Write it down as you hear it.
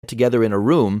together in a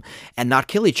room and not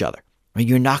kill each other.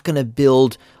 You're not going to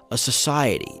build a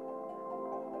society.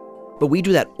 But we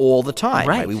do that all the time.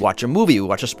 Right. We watch a movie, we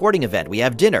watch a sporting event, we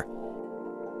have dinner.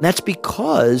 That's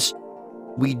because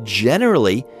we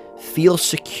generally feel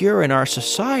secure in our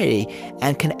society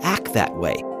and can act that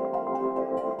way.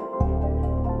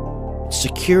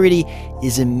 Security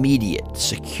is immediate.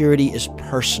 Security is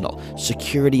personal.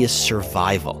 Security is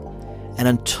survival. And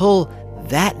until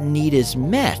that need is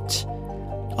met,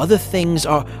 other things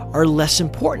are less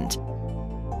important.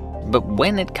 But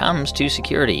when it comes to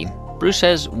security, Bruce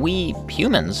says we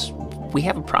humans, we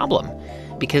have a problem.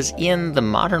 Because in the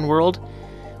modern world,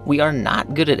 we are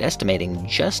not good at estimating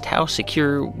just how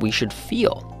secure we should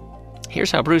feel.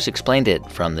 Here's how Bruce explained it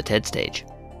from the TED stage.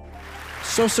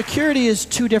 So security is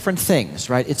two different things,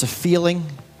 right? It's a feeling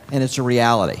and it's a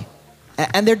reality.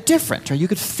 And they're different, right? You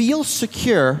could feel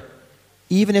secure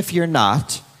even if you're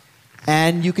not,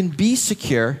 and you can be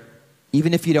secure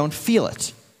even if you don't feel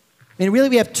it. I mean, really,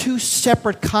 we have two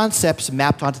separate concepts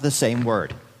mapped onto the same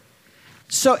word.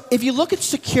 So if you look at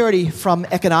security from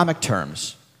economic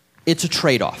terms, it's a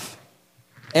trade-off.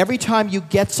 Every time you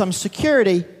get some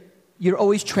security, you're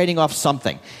always trading off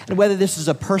something. And whether this is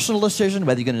a personal decision,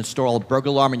 whether you're going to install a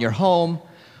burglar alarm in your home,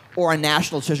 or a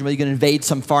national decision, whether you're going to invade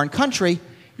some foreign country,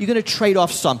 you're going to trade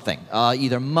off something,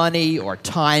 either money or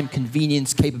time,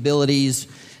 convenience, capabilities,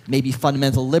 maybe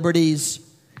fundamental liberties.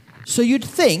 So you'd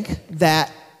think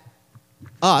that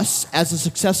us, as a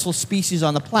successful species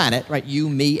on the planet, right, you,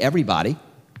 me, everybody,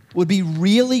 would be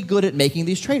really good at making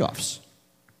these trade-offs.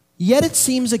 Yet it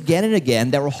seems again and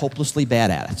again that we're hopelessly bad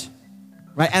at it.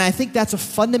 Right? And I think that's a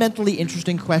fundamentally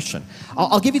interesting question.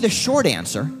 I'll give you the short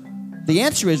answer. The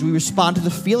answer is we respond to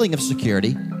the feeling of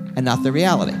security and not the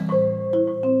reality.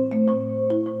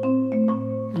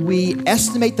 We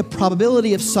estimate the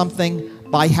probability of something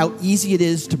by how easy it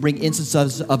is to bring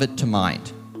instances of it to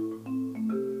mind.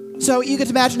 So you can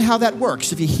imagine how that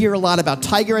works. If you hear a lot about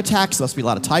tiger attacks, there must be a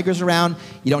lot of tigers around.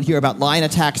 You don't hear about lion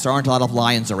attacks, there aren't a lot of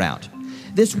lions around.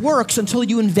 This works until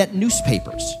you invent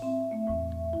newspapers.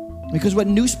 Because what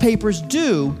newspapers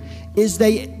do is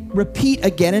they repeat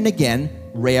again and again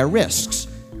rare risks.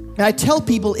 And I tell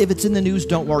people, if it's in the news,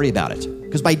 don't worry about it.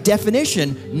 Because by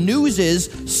definition, news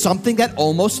is something that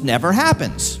almost never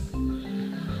happens.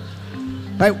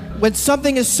 Right? When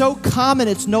something is so common,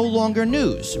 it's no longer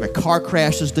news. Right? Car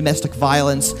crashes, domestic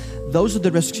violence, those are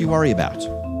the risks you worry about.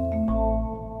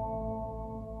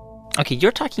 Okay,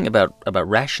 you're talking about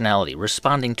rationality,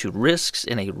 responding to risks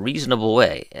in a reasonable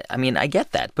way. I mean, I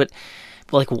get that, but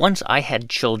like once I had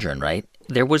children, right,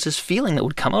 there was this feeling that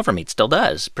would come over me. It still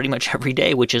does pretty much every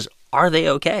day, which is, are they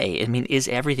okay? I mean, is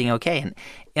everything okay?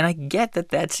 And I get that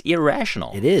that's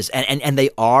irrational. It is, and they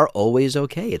are always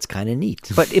okay. It's kind of neat.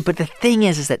 But the thing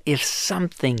is that if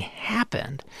something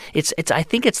happened, it's I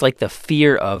think it's like the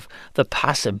fear of the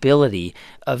possibility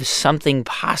of something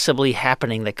possibly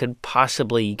happening that could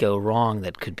possibly go wrong,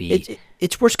 that could be...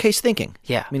 It's worst-case thinking.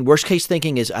 Yeah. I mean, worst-case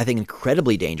thinking is, I think,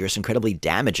 incredibly dangerous, incredibly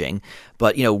damaging.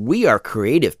 But, we are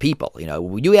creative people.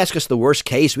 You ask us the worst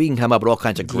case, we can come up with all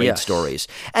kinds of great stories.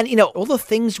 And, all the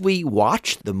things we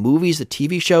watch, the movies, the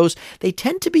TV shows, they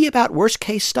tend to be about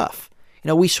worst-case stuff.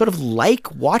 We sort of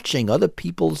like watching other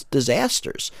people's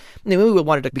disasters. We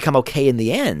want it to become okay in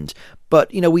the end.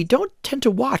 But, we don't tend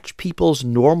to watch people's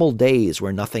normal days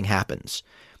where nothing happens.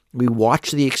 We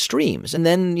watch the extremes, and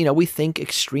then, we think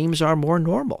extremes are more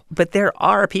normal. But there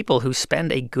are people who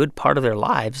spend a good part of their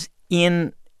lives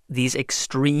in these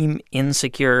extreme,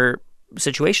 insecure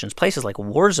situations, places like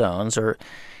war zones or,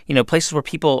 places where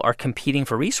people are competing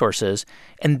for resources,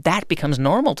 and that becomes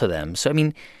normal to them. So, I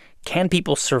mean, can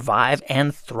people survive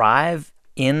and thrive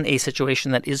in a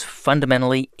situation that is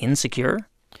fundamentally insecure?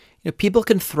 People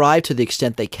can thrive to the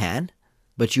extent they can,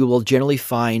 but you will generally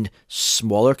find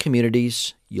smaller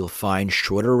communities. You'll find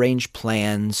shorter range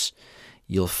plans.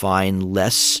 You'll find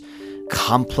less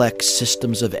complex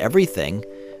systems of everything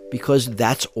because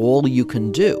that's all you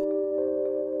can do.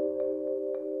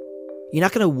 You're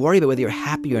not going to worry about whether you're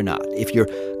happy or not if you're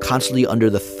constantly under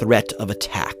the threat of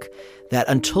attack. That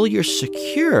until you're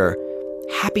secure,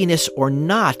 happiness or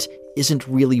not isn't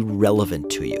really relevant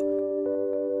to you.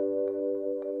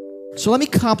 So let me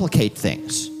complicate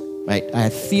things. Right? I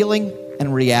have feeling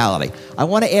and reality. I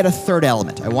want to add a third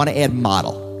element. I want to add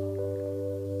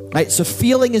model. Right? So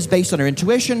feeling is based on our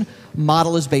intuition.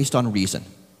 Model is based on reason.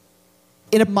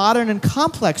 In a modern and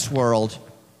complex world,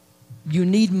 you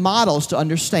need models to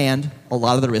understand a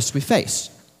lot of the risks we face.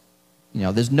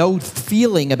 There's no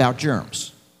feeling about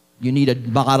germs. You need a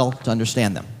model to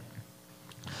understand them.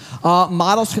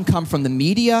 Models can come from the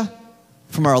media,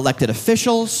 from our elected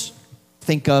officials,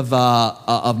 Think of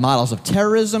models of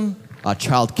terrorism,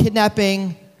 child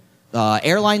kidnapping,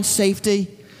 airline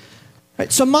safety.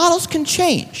 Right? So models can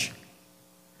change.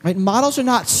 Right? Models are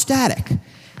not static.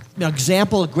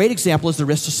 A great example is the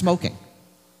risk of smoking.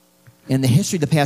 In the history of the past